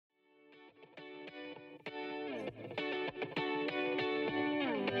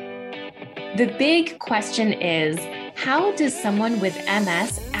The big question is, how does someone with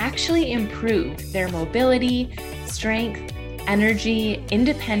MS actually improve their mobility, strength, energy,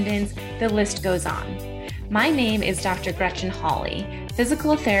 independence? The list goes on. My name is Dr. Gretchen Hawley,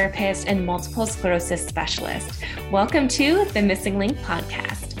 physical therapist and multiple sclerosis specialist. Welcome to the Missing Link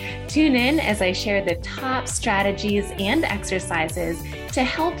podcast. Tune in as I share the top strategies and exercises to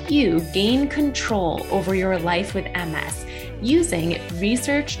help you gain control over your life with MS using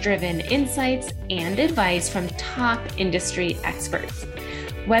research-driven insights and advice from top industry experts.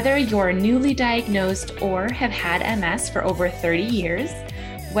 Whether you're newly diagnosed or have had MS for over 30 years,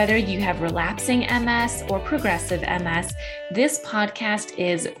 whether you have relapsing MS or progressive MS, this podcast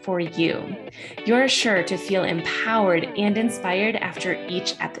is for you. You're sure to feel empowered and inspired after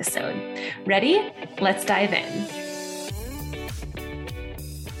each episode. Ready? Let's dive in.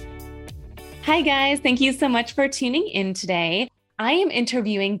 Hi guys, thank you so much for tuning in today. I am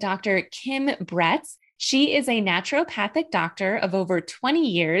interviewing Dr. Kim Bretz. She is a naturopathic doctor of over 20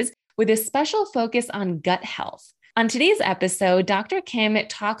 years with a special focus on gut health. On today's episode, Dr. Kim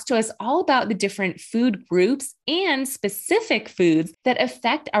talks to us all about the different food groups and specific foods that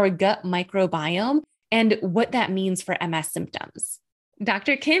affect our gut microbiome and what that means for MS symptoms.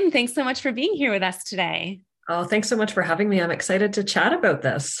 Dr. Kim, thanks so much for being here with us today. Oh, thanks so much for having me. I'm excited to chat about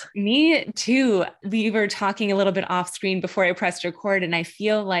this. Me too. We were talking a little bit off screen before I pressed record, and I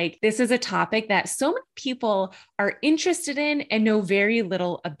feel like this is a topic that so many people are interested in and know very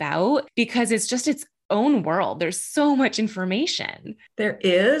little about because it's just its own world. There's so much information. There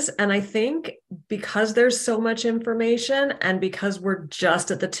is. And I think because there's so much information and because we're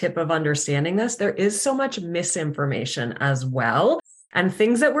just at the tip of understanding this, there is so much misinformation as well. And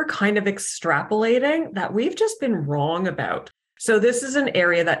things that we're kind of extrapolating that we've just been wrong about. So this is an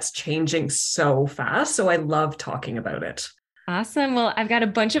area that's changing so fast. So I love talking about it. Awesome. Well, I've got a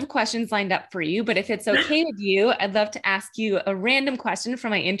bunch of questions lined up for you, but if it's okay with you, I'd love to ask you a random question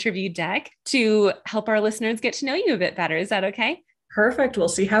from my interview deck to help our listeners get to know you a bit better. Is that okay? Perfect. We'll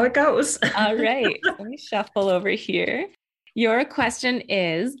see how it goes. All right. Let me shuffle over here. Your question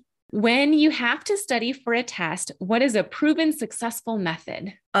is, when you have to study for a test, what is a proven successful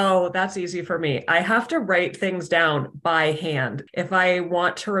method? Oh, that's easy for me. I have to write things down by hand. If I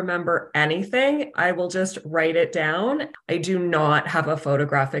want to remember anything, I will just write it down. I do not have a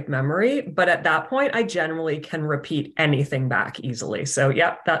photographic memory, but at that point, I generally can repeat anything back easily. So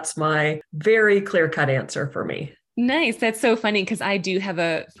yeah, that's my very clear-cut answer for me. Nice. That's so funny because I do have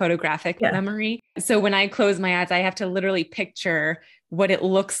a photographic memory. So when I close my eyes, I have to literally picture what it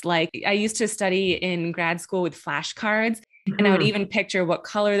looks like. I used to study in grad school with flashcards, and I would even picture what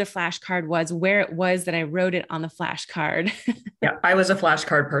color the flashcard was, where it was that I wrote it on the flashcard. Yeah, I was a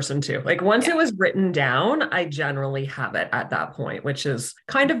flashcard person too. Like once it was written down, I generally have it at that point, which is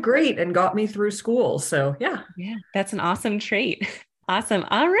kind of great and got me through school. So yeah. Yeah, that's an awesome trait. Awesome.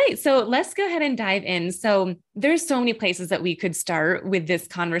 All right. So let's go ahead and dive in. So there's so many places that we could start with this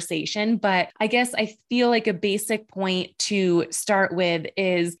conversation, but I guess I feel like a basic point to start with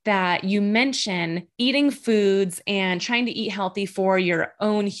is that you mention eating foods and trying to eat healthy for your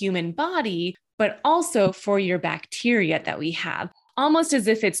own human body, but also for your bacteria that we have, almost as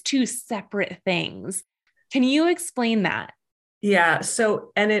if it's two separate things. Can you explain that? Yeah. So,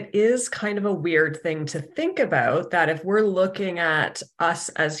 and it is kind of a weird thing to think about that if we're looking at us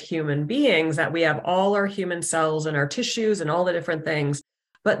as human beings, that we have all our human cells and our tissues and all the different things,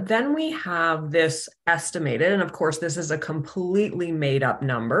 but then we have this estimated, and of course, this is a completely made up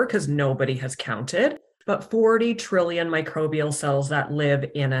number because nobody has counted, but 40 trillion microbial cells that live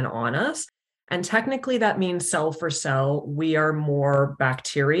in and on us. And technically that means cell for cell, we are more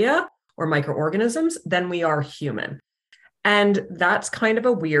bacteria or microorganisms than we are human. And that's kind of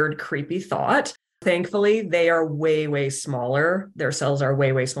a weird, creepy thought. Thankfully, they are way, way smaller. Their cells are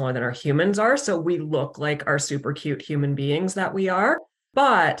way, way smaller than our humans are. So we look like our super cute human beings that we are.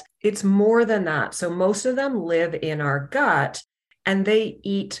 But it's more than that. So most of them live in our gut and they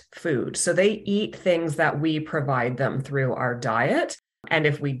eat food. So they eat things that we provide them through our diet. And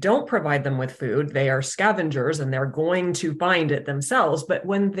if we don't provide them with food, they are scavengers and they're going to find it themselves. But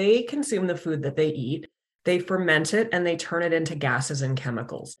when they consume the food that they eat, they ferment it and they turn it into gases and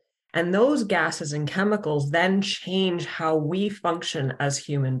chemicals. And those gases and chemicals then change how we function as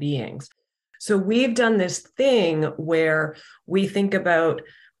human beings. So we've done this thing where we think about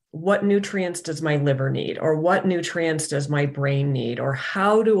what nutrients does my liver need, or what nutrients does my brain need, or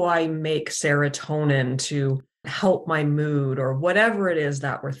how do I make serotonin to help my mood, or whatever it is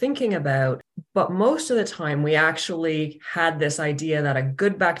that we're thinking about. But most of the time, we actually had this idea that a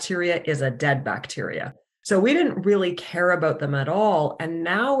good bacteria is a dead bacteria. So we didn't really care about them at all. And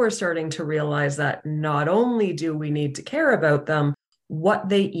now we're starting to realize that not only do we need to care about them, what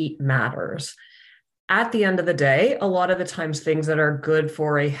they eat matters. At the end of the day, a lot of the times things that are good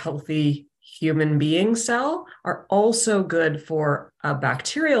for a healthy human being cell are also good for a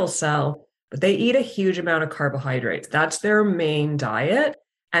bacterial cell, but they eat a huge amount of carbohydrates. That's their main diet.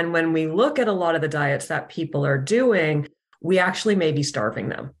 And when we look at a lot of the diets that people are doing, we actually may be starving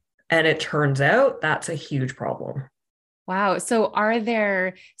them. And it turns out that's a huge problem. Wow. So are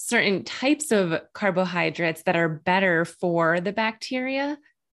there certain types of carbohydrates that are better for the bacteria?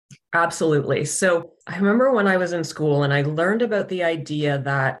 Absolutely. So I remember when I was in school and I learned about the idea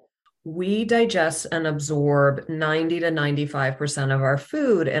that we digest and absorb 90 to 95% of our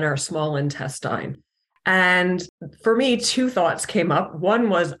food in our small intestine. And for me, two thoughts came up. One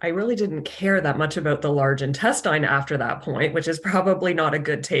was I really didn't care that much about the large intestine after that point, which is probably not a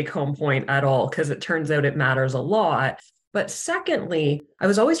good take-home point at all, because it turns out it matters a lot. But secondly, I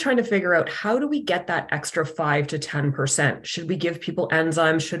was always trying to figure out, how do we get that extra 5 to 10%? Should we give people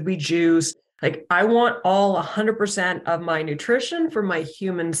enzymes? Should we juice? Like, I want all 100% of my nutrition for my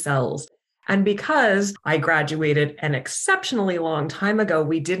human cells. And because I graduated an exceptionally long time ago,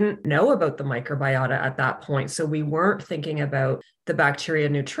 we didn't know about the microbiota at that point. So we weren't thinking about the bacteria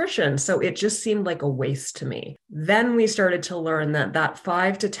nutrition. So it just seemed like a waste to me. Then we started to learn that that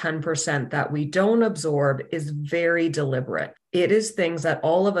 5 to 10% that we don't absorb is very deliberate. It is things that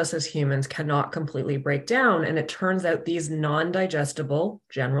all of us as humans cannot completely break down. And it turns out these non-digestible,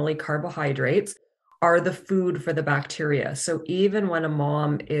 generally carbohydrates, are the food for the bacteria. So even when a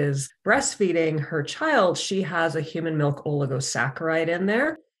mom is breastfeeding her child, she has a human milk oligosaccharide in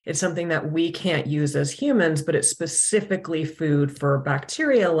there. It's something that we can't use as humans, but it's specifically food for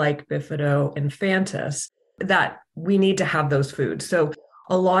bacteria like Bifido infantis, that we need to have those foods. So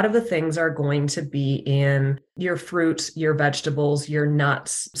a lot of the things are going to be in your fruits, your vegetables, your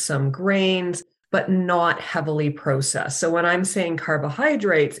nuts, some grains, but not heavily processed. So when I'm saying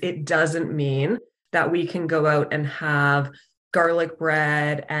carbohydrates, it doesn't mean that we can go out and have garlic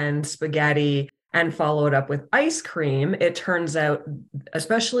bread and spaghetti and follow it up with ice cream. It turns out,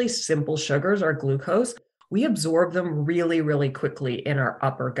 especially simple sugars or glucose, we absorb them really, really quickly in our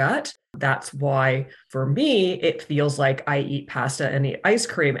upper gut. That's why, for me, it feels like I eat pasta and eat ice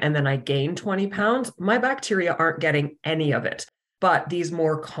cream, and then I gain 20 pounds. My bacteria aren't getting any of it. But these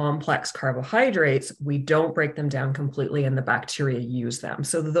more complex carbohydrates, we don't break them down completely, and the bacteria use them.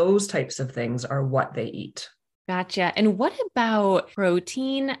 So those types of things are what they eat. Gotcha. And what about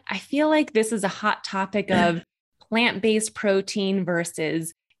protein? I feel like this is a hot topic of plant-based protein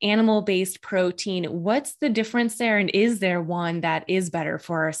versus animal-based protein. What's the difference there? And is there one that is better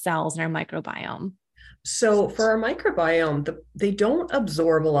for our cells and our microbiome? So for our microbiome, they don't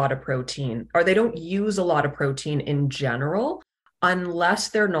absorb a lot of protein, or they don't use a lot of protein in general, unless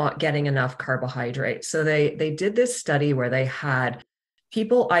they're not getting enough carbohydrates. So they did this study where they had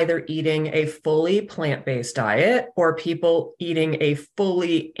people either eating a fully plant-based diet or people eating a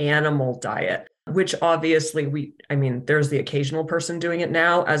fully animal diet, which obviously there's the occasional person doing it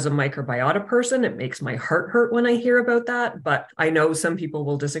now. As a microbiota person, it makes my heart hurt when I hear about that, but I know some people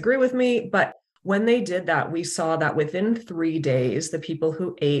will disagree with me. But when they did that, we saw that within 3 days, the people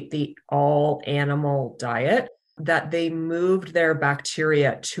who ate the all animal diet, that they moved their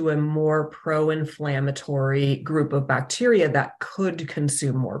bacteria to a more pro-inflammatory group of bacteria that could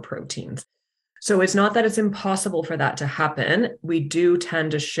consume more proteins. So it's not that it's impossible for that to happen. We do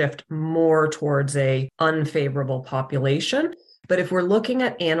tend to shift more towards a unfavorable population. But if we're looking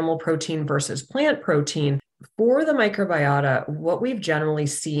at animal protein versus plant protein, for the microbiota, what we've generally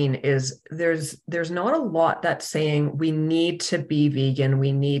seen is there's not a lot that's saying we need to be vegan,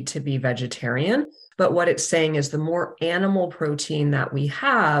 we need to be vegetarian. But what it's saying is the more animal protein that we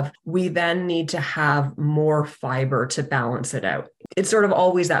have, we then need to have more fiber to balance it out. It's sort of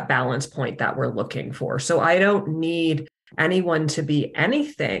always that balance point that we're looking for. So I don't need anyone to be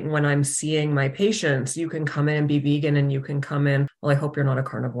anything when I'm seeing my patients. You can come in and be vegan, and you can come in, well, I hope you're not a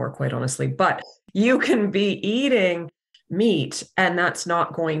carnivore, quite honestly, but you can be eating meat, and that's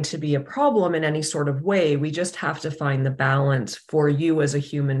not going to be a problem in any sort of way. We just have to find the balance for you as a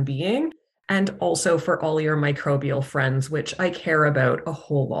human being, and also for all your microbial friends, which I care about a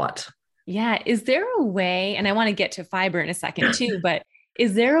whole lot. Yeah. Is there a way, and I want to get to fiber in a second too, but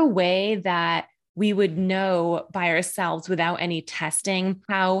is there a way that we would know by ourselves without any testing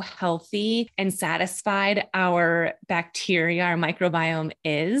how healthy and satisfied our bacteria, our microbiome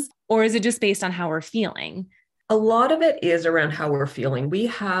is? Or is it just based on how we're feeling? A lot of it is around how we're feeling. We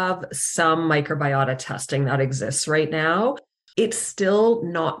have some microbiota testing that exists right now. it's still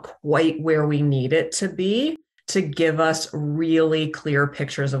not quite where we need it to be to give us really clear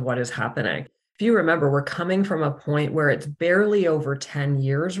pictures of what is happening. If you remember, we're coming from a point where it's barely over 10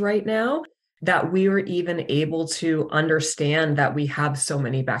 years right now that we were even able to understand that we have so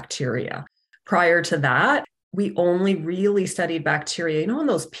many bacteria. Prior to that, we only really studied bacteria, in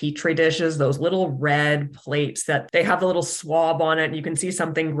those petri dishes, those little red plates that they have the little swab on it, and you can see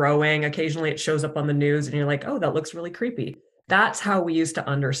something growing. Occasionally it shows up on the news and you're like, oh, that looks really creepy. That's how we used to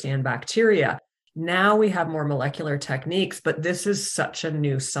understand bacteria. Now we have more molecular techniques, but this is such a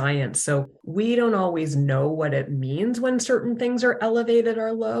new science. So we don't always know what it means when certain things are elevated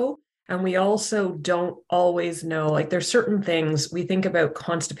or low. And we also don't always know, like there's certain things, we think about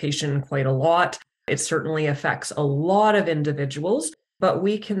constipation quite a lot. It certainly affects a lot of individuals, but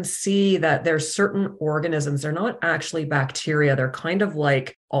we can see that there's certain organisms, they're not actually bacteria. They're kind of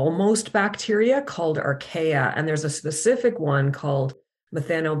like almost bacteria called archaea. And there's a specific one called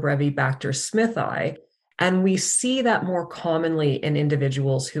Methanobrevibacter smithii. And we see that more commonly in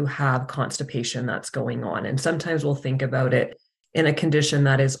individuals who have constipation that's going on. And sometimes we'll think about it in a condition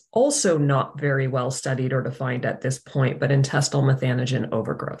that is also not very well studied or defined at this point, but intestinal methanogen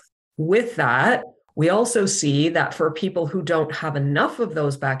overgrowth. With that, we also see that for people who don't have enough of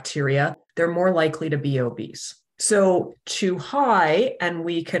those bacteria, they're more likely to be obese. So too high and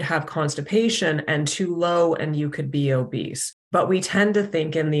we could have constipation, and too low and you could be obese. But we tend to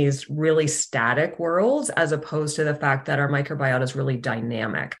think in these really static worlds as opposed to the fact that our microbiota is really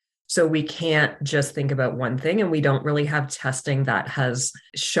dynamic. So we can't just think about one thing, and we don't really have testing that has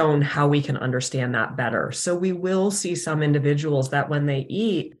shown how we can understand that better. So we will see some individuals that when they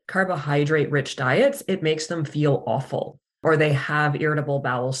eat carbohydrate-rich diets, it makes them feel awful, or they have irritable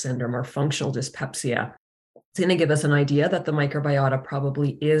bowel syndrome or functional dyspepsia. It's going to give us an idea that the microbiota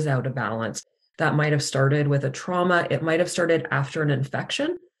probably is out of balance. That might have started with a trauma. It might have started after an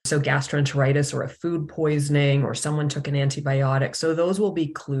infection. So gastroenteritis or a food poisoning, or someone took an antibiotic. So those will be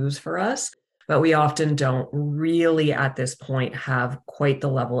clues for us, but we often don't really at this point have quite the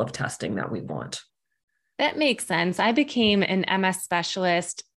level of testing that we want. That makes sense. I became an MS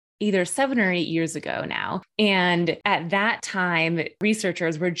specialist either 7 or 8 years ago now. And at that time,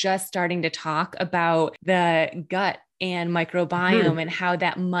 researchers were just starting to talk about the gut and microbiome and how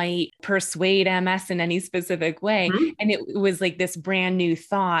that might persuade MS in any specific way. And it was like this brand new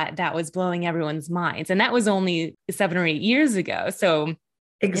thought that was blowing everyone's minds. And that was only 7 or 8 years ago. So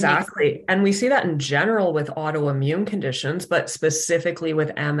exactly. And we see that in general with autoimmune conditions, but specifically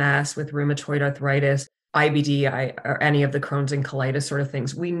with MS, with rheumatoid arthritis, IBD, or any of the Crohn's and colitis sort of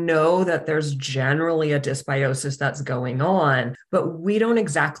things. We know that there's generally a dysbiosis that's going on, but we don't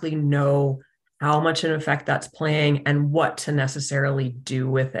exactly know how much an effect that's playing and what to necessarily do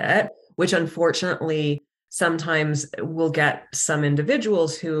with it, which unfortunately sometimes we'll get some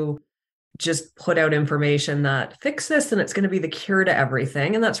individuals who just put out information that fix this and it's going to be the cure to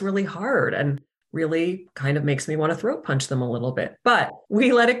everything. And that's really hard and really kind of makes me want to throat punch them a little bit. But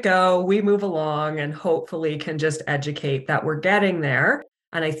we let it go, we move along, and hopefully can just educate that we're getting there.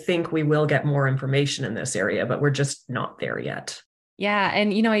 And I think we will get more information in this area, but we're just not there yet. Yeah.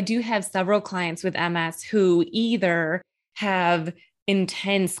 And, I do have several clients with MS who either have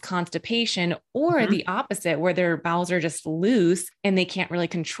intense constipation or the opposite, where their bowels are just loose and they can't really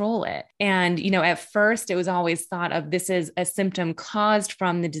control it. And, at first it was always thought of this as a symptom caused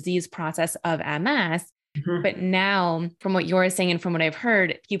from the disease process of MS. But now, from what you're saying and from what I've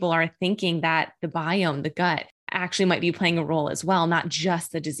heard, people are thinking that the biome, the gut, actually might be playing a role as well, not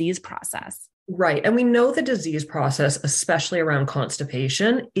just the disease process. Right. And we know the disease process, especially around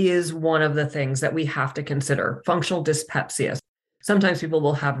constipation, is one of the things that we have to consider. Functional dyspepsia. Sometimes people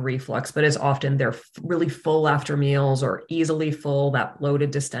will have reflux, but it's often they're really full after meals or easily full, that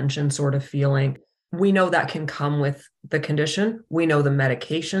bloated distension sort of feeling. We know that can come with the condition. We know the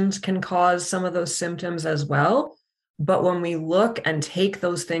medications can cause some of those symptoms as well. But when we look and take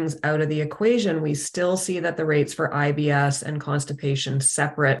those things out of the equation, we still see that the rates for IBS and constipation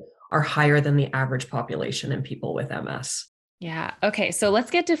separate are higher than the average population in people with MS. Yeah. Okay. So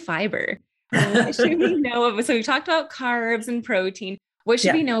let's get to fiber. What should we know of? So we've talked about carbs and protein. What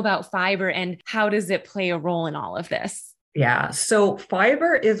should we know about fiber, and how does it play a role in all of this? Yeah. So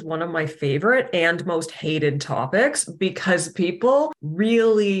fiber is one of my favorite and most hated topics because people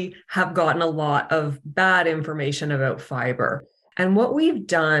really have gotten a lot of bad information about fiber. And what we've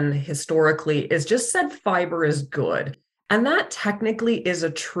done historically is just said fiber is good. And that technically is a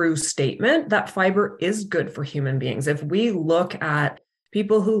true statement that fiber is good for human beings. If we look at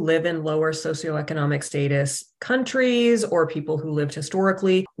people who live in lower socioeconomic status countries or people who lived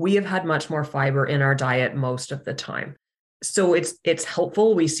historically, we have had much more fiber in our diet most of the time. So it's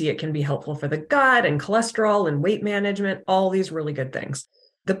helpful. We see it can be helpful for the gut and cholesterol and weight management, all these really good things.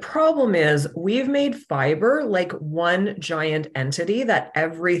 The problem is we've made fiber like one giant entity that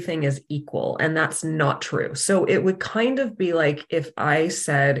everything is equal, and that's not true. So it would kind of be like if I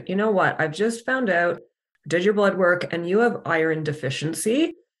said, you know what, I've just found out, did your blood work, and you have iron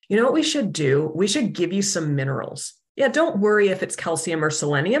deficiency. You know what we should do? We should give you some minerals. Yeah, don't worry if it's calcium or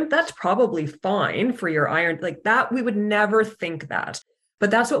selenium. That's probably fine for your iron. Like that, we would never think that. But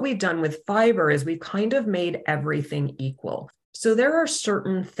that's what we've done with fiber is we've kind of made everything equal. So there are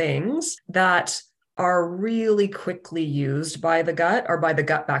certain things that are really quickly used by the gut or by the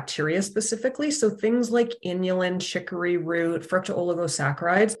gut bacteria specifically. So things like inulin, chicory root,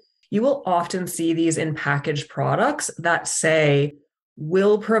 fructooligosaccharides, you will often see these in packaged products that say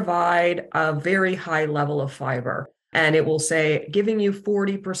will provide a very high level of fiber. And it will say giving you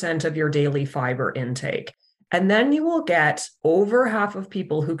 40% of your daily fiber intake. And then you will get over half of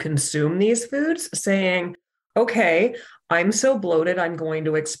people who consume these foods saying, okay, I'm so bloated, I'm going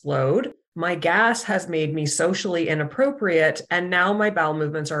to explode. My gas has made me socially inappropriate, and now my bowel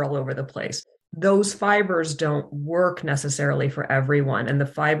movements are all over the place. Those fibers don't work necessarily for everyone. And the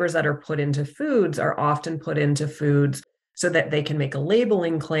fibers that are put into foods are often put into foods so that they can make a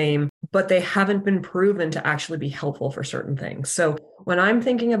labeling claim, but they haven't been proven to actually be helpful for certain things. So when I'm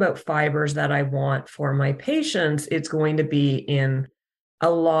thinking about fibers that I want for my patients, it's going to be in a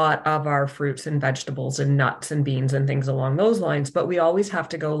lot of our fruits and vegetables and nuts and beans and things along those lines, but we always have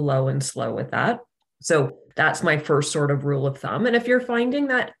to go low and slow with that. So that's my first sort of rule of thumb. And if you're finding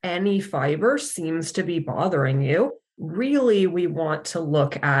that any fiber seems to be bothering you, really we want to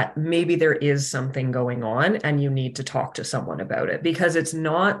look at maybe there is something going on and you need to talk to someone about it, because it's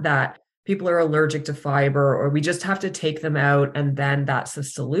not that people are allergic to fiber or we just have to take them out and then that's the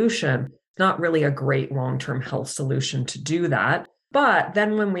solution. It's not really a great long-term health solution to do that. But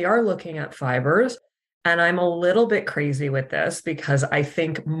then when we are looking at fibers, and I'm a little bit crazy with this because I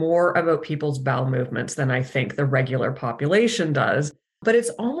think more about people's bowel movements than I think the regular population does, but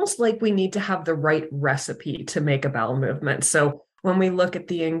it's almost like we need to have the right recipe to make a bowel movement. So when we look at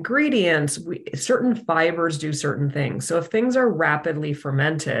the ingredients, certain fibers do certain things. So if things are rapidly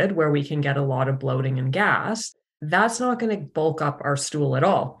fermented, where we can get a lot of bloating and gas, that's not going to bulk up our stool at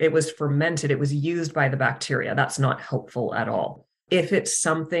all. It was fermented. It was used by the bacteria. That's not helpful at all. If it's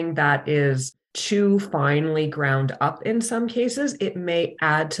something that is too finely ground up in some cases, it may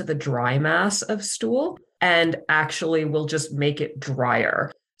add to the dry mass of stool and actually will just make it drier.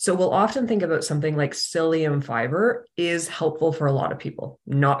 So we'll often think about something like psyllium fiber is helpful for a lot of people,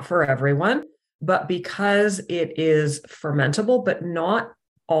 not for everyone, but because it is fermentable, but not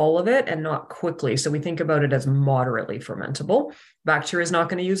all of it and not quickly. So we think about it as moderately fermentable. Bacteria is not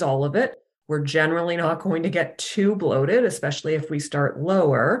going to use all of it. We're generally not going to get too bloated, especially if we start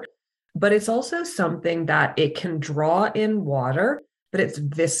lower, but it's also something that it can draw in water, but it's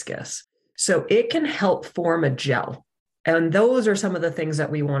viscous. So it can help form a gel. And those are some of the things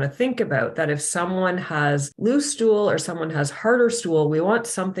that we want to think about, that if someone has loose stool or someone has harder stool, we want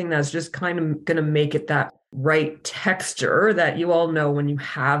something that's just kind of going to make it that right texture that you all know when you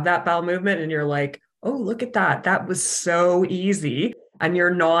have that bowel movement and you're like, oh, look at that. That was so easy. And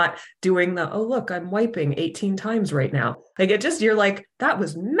you're not doing the, oh, look, I'm wiping 18 times right now. Like it just, you're like, that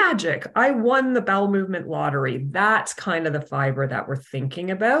was magic. I won the bowel movement lottery. That's kind of the fiber that we're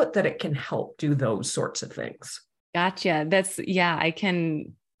thinking about, that it can help do those sorts of things. Gotcha. I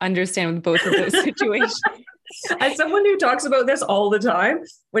can understand with both of those situations. As someone who talks about this all the time,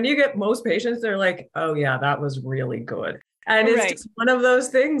 when you get most patients, they're like, oh yeah, that was really good. And it's just one of those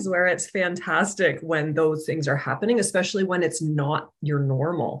things where it's fantastic when those things are happening, especially when it's not your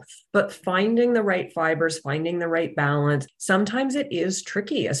normal. But finding the right fibers, finding the right balance, sometimes it is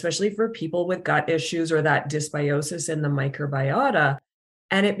tricky, especially for people with gut issues or that dysbiosis in the microbiota.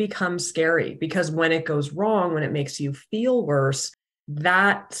 And it becomes scary because when it goes wrong, when it makes you feel worse,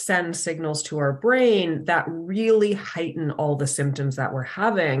 that sends signals to our brain that really heighten all the symptoms that we're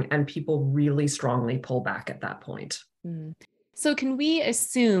having. And people really strongly pull back at that point. So can we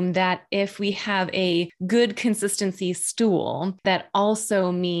assume that if we have a good consistency stool, that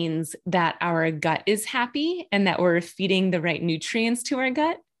also means that our gut is happy and that we're feeding the right nutrients to our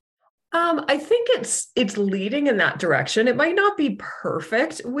gut? I think it's leading in that direction. It might not be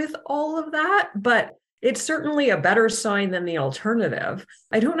perfect with all of that, but it's certainly a better sign than the alternative.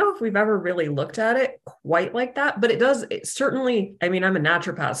 I don't know if we've ever really looked at it quite like that, but it certainly, I mean, I'm a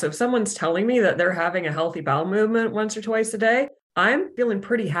naturopath. So if someone's telling me that they're having a healthy bowel movement once or twice a day, I'm feeling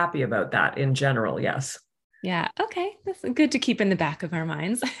pretty happy about that in general. Yes. Yeah. Okay. That's good to keep in the back of our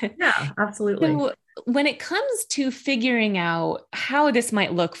minds. Yeah, absolutely. So When it comes to figuring out how this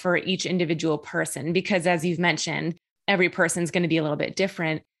might look for each individual person, because as you've mentioned, every person's going to be a little bit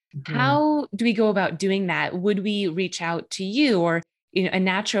different. Mhm. How do we go about doing that? Would we reach out to you or a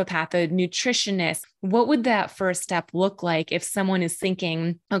naturopath, a nutritionist? What would that first step look like if someone is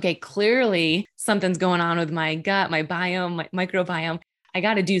thinking, okay, clearly something's going on with my gut, my biome, my microbiome. I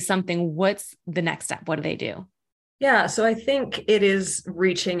got to do something. What's the next step? What do they do? Yeah, so I think it is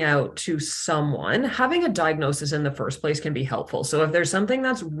reaching out to someone. Having a diagnosis in the first place can be helpful. So if there's something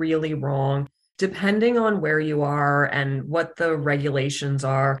that's really wrong, depending on where you are and what the regulations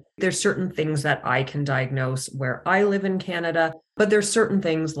are, there's certain things that I can diagnose where I live in Canada, but there's certain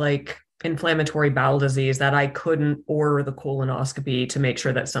things like inflammatory bowel disease that I couldn't order the colonoscopy to make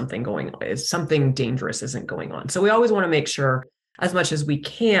sure that something dangerous isn't going on. So we always want to make sure as much as we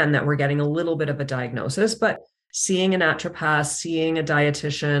can that we're getting a little bit of a diagnosis, but seeing a naturopath, seeing a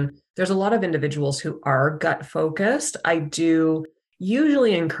dietitian. There's a lot of individuals who are gut focused. I do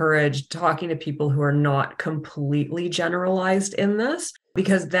usually encourage talking to people who are not completely generalized in this,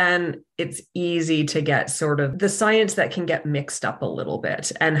 because then it's easy to get sort of the science that can get mixed up a little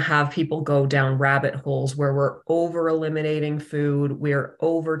bit and have people go down rabbit holes where we're over eliminating food, we're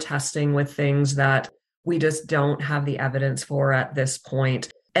over testing with things that we just don't have the evidence for at this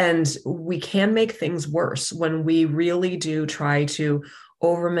point. And we can make things worse when we really do try to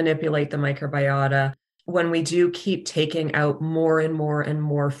over manipulate the microbiota, when we do keep taking out more and more and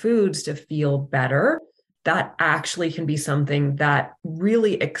more foods to feel better. That actually can be something that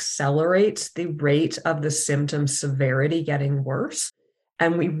really accelerates the rate of the symptom severity getting worse.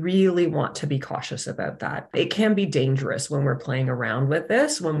 And we really want to be cautious about that. It can be dangerous when we're playing around with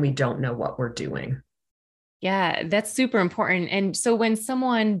this, when we don't know what we're doing. Yeah, that's super important. And so when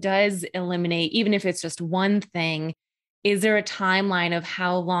someone does eliminate, even if it's just one thing, is there a timeline of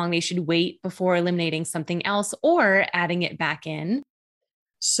how long they should wait before eliminating something else or adding it back in?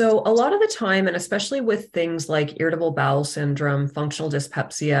 So, a lot of the time, and especially with things like irritable bowel syndrome, functional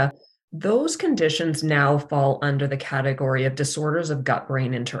dyspepsia, those conditions now fall under the category of disorders of gut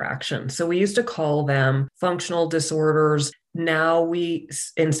brain interaction. So, we used to call them functional disorders. Now we,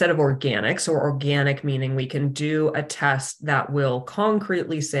 instead of organic, so organic meaning we can do a test that will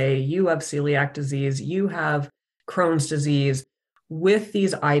concretely say you have celiac disease, you have Crohn's disease. With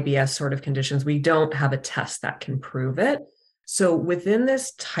these IBS sort of conditions, we don't have a test that can prove it. So within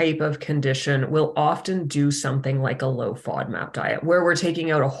this type of condition, we'll often do something like a low FODMAP diet, where we're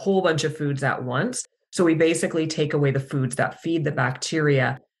taking out a whole bunch of foods at once. So we basically take away the foods that feed the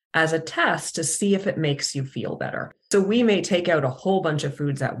bacteria as a test to see if it makes you feel better. So we may take out a whole bunch of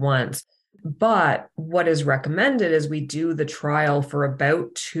foods at once, but what is recommended is we do the trial for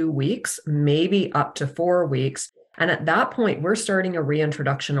about 2 weeks, maybe up to 4 weeks. And at that point, we're starting a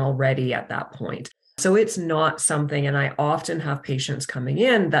reintroduction already at that point. So it's not something, and I often have patients coming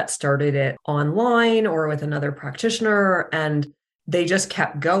in that started it online or with another practitioner, and they just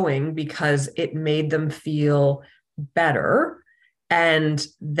kept going because it made them feel better. And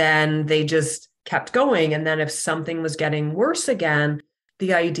then they just kept going. And then if something was getting worse again,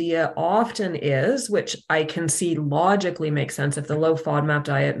 the idea often is, which I can see logically makes sense, if the low FODMAP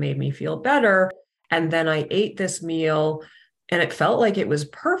diet made me feel better, and then I ate this meal and it felt like it was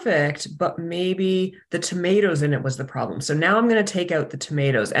perfect, but maybe the tomatoes in it was the problem. So now I'm going to take out the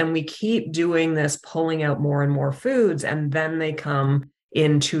tomatoes, and we keep doing this, pulling out more and more foods. And then they come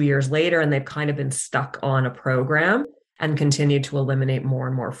in 2 years later and they've kind of been stuck on a program and continue to eliminate more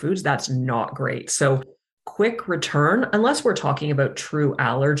and more foods. That's not great. So quick return, unless we're talking about true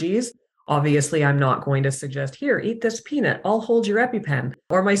allergies. Obviously, I'm not going to suggest, here, eat this peanut, I'll hold your EpiPen.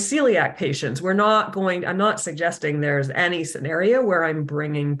 Or my celiac patients, I'm not suggesting there's any scenario where I'm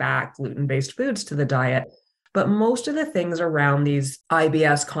bringing back gluten-based foods to the diet. But most of the things around these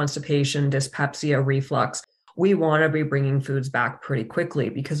IBS, constipation, dyspepsia, reflux, we want to be bringing foods back pretty quickly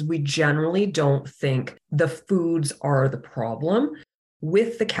because we generally don't think the foods are the problem,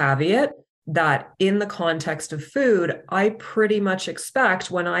 with the caveat that in the context of food, I pretty much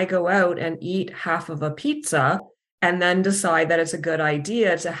expect when I go out and eat half of a pizza and then decide that it's a good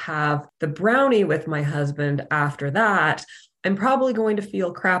idea to have the brownie with my husband after that, I'm probably going to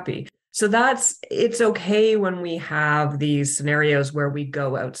feel crappy. So it's okay when we have these scenarios where we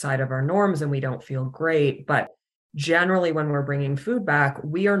go outside of our norms and we don't feel great. But generally, when we're bringing food back,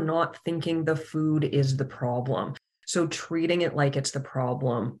 we are not thinking the food is the problem. So treating it like it's the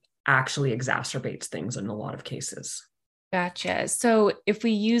problem actually exacerbates things in a lot of cases. Gotcha. So if we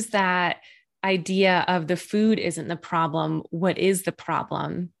use that idea of the food isn't the problem, what is the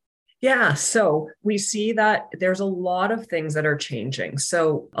problem? Yeah, so we see that there's a lot of things that are changing.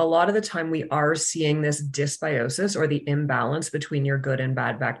 So a lot of the time we are seeing this dysbiosis, or the imbalance between your good and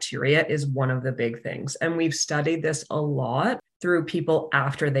bad bacteria, is one of the big things. And we've studied this a lot through people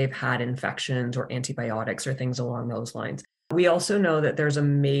after they've had infections or antibiotics or things along those lines. We also know that there's a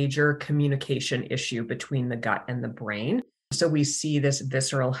major communication issue between the gut and the brain. So we see this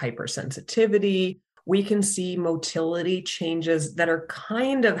visceral hypersensitivity. We can see motility changes that are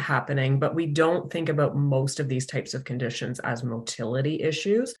kind of happening, but we don't think about most of these types of conditions as motility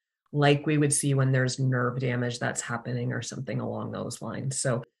issues, like we would see when there's nerve damage that's happening or something along those lines.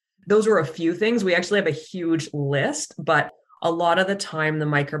 So those were a few things. We actually have a huge list, but a lot of the time the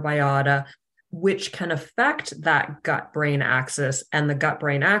microbiota, which can affect that gut-brain axis, and the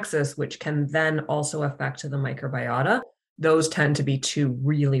gut-brain axis, which can then also affect the microbiota, those tend to be two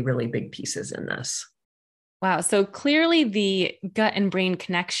really, really big pieces in this. Wow. So clearly the gut and brain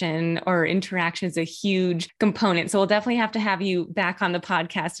connection or interaction is a huge component. So we'll definitely have to have you back on the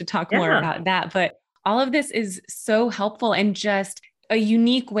podcast to talk more about that. But all of this is so helpful and just a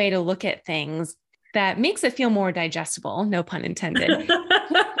unique way to look at things that makes it feel more digestible, no pun intended.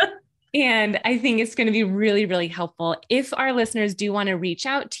 And I think it's going to be really, really helpful. If our listeners do want to reach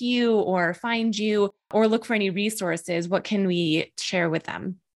out to you or find you or look for any resources, what can we share with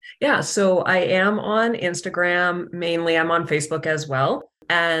them? Yeah, so I am on Instagram, mainly. I'm on Facebook as well.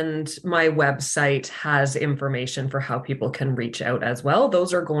 And my website has information for how people can reach out as well.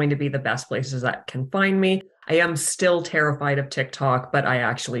 Those are going to be the best places that can find me. I am still terrified of TikTok, but I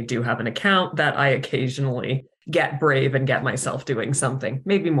actually do have an account that I occasionally get brave and get myself doing something,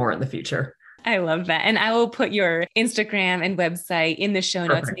 maybe more in the future. I love that. And I will put your Instagram and website in the show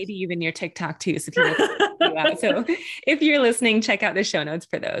notes, Perfect. maybe even your TikTok too, so people can check you out. So if you're listening, check out the show notes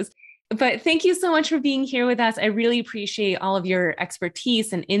for those. But thank you so much for being here with us. I really appreciate all of your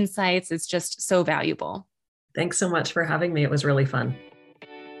expertise and insights. It's just so valuable. Thanks so much for having me. It was really fun.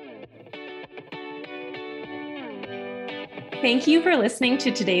 Thank you for listening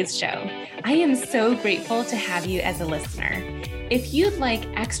to today's show. I am so grateful to have you as a listener. If you'd like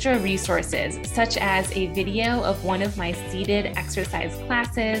extra resources, such as a video of one of my seated exercise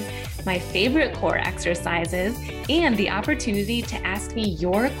classes, my favorite core exercises, and the opportunity to ask me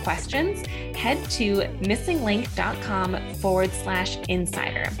your questions, head to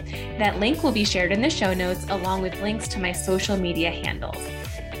missinglink.com/insider. That link will be shared in the show notes, along with links to my social media handles.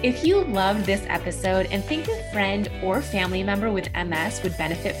 If you loved this episode and think a friend or family member with MS would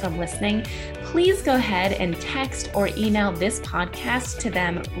benefit from listening, please go ahead and text or email this podcast to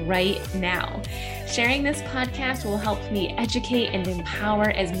them right now. Sharing this podcast will help me educate and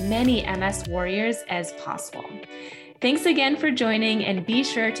empower as many MS warriors as possible. Thanks again for joining, and be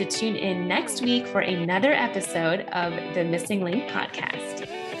sure to tune in next week for another episode of the Missing Link podcast.